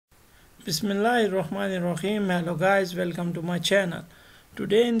Bismillahirrahmanirrahim. Hello guys, welcome to my channel.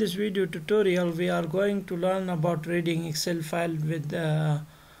 Today in this video tutorial we are going to learn about reading Excel file with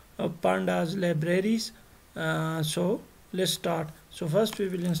pandas libraries. So let's start. So first we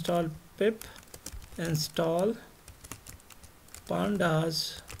will install pip install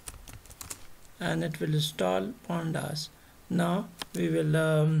pandas and it will install pandas. Now we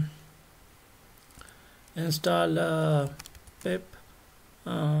will install pip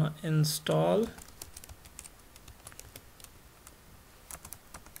install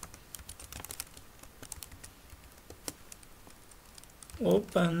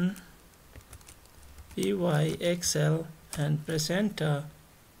open pyxl and press enter.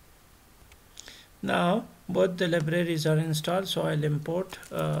 Now both the libraries are installed, so I'll import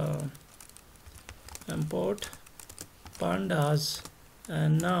pandas,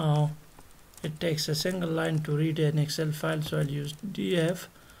 and now it takes a single line to read an Excel file, so I'll use df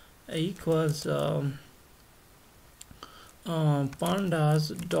equals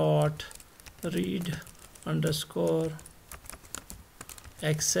pandas.read underscore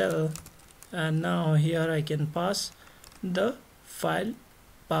Excel, and now here I can pass the file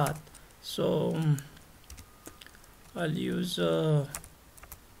path. So I'll use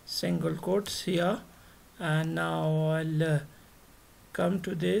single quotes here, and now I'll come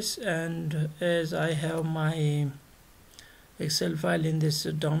to this, and as I have my Excel file in this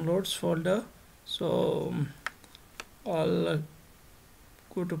downloads folder, so I'll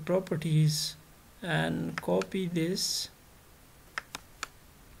go to properties and copy this,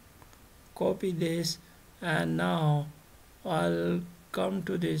 and now I'll come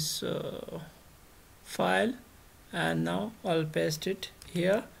to this file, and now I'll paste it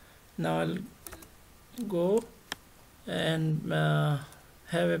here. Now I'll go and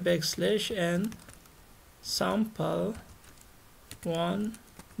have a backslash and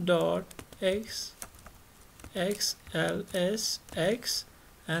sample1.xlsx,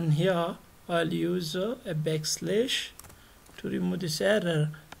 and here I'll use a backslash to remove this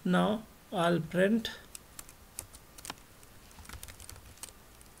error. Now I'll print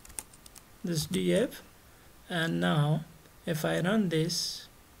this df, and now if I run this,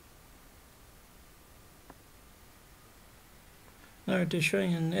 now it is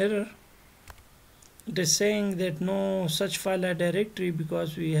showing an error. It is saying that no such file or directory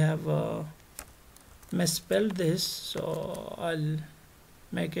because we have misspelled this, so I'll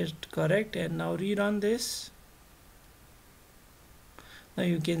make it correct and now rerun this. Now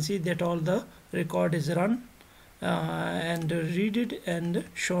you can see that all the record is run and read and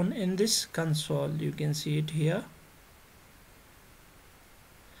shown in this console. You can see it here.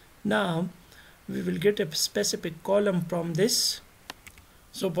 Now we will get a specific column from this.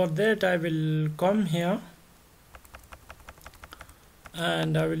 So for that I will come here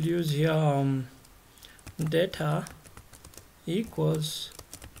and I will use here data equals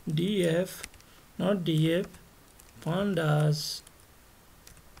df, not df, pandas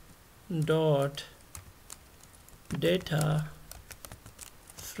dot data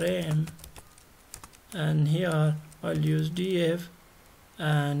frame, and here I'll use df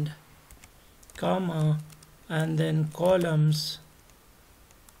and comma and then columns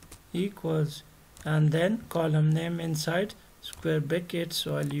equals, and then column name inside square bracket,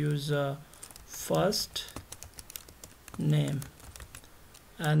 so I'll use first name,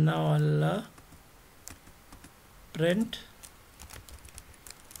 and now I'll print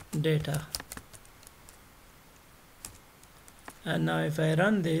data, and now if I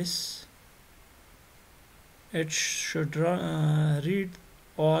run this, it should read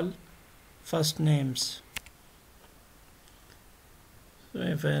all first names. So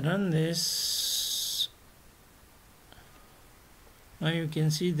if I run this, now you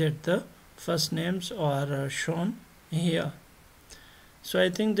can see that the first names are shown here. So I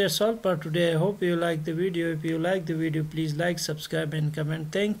think that's all for today. I hope you like the video. If you like the video, please like, subscribe and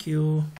comment. Thank you.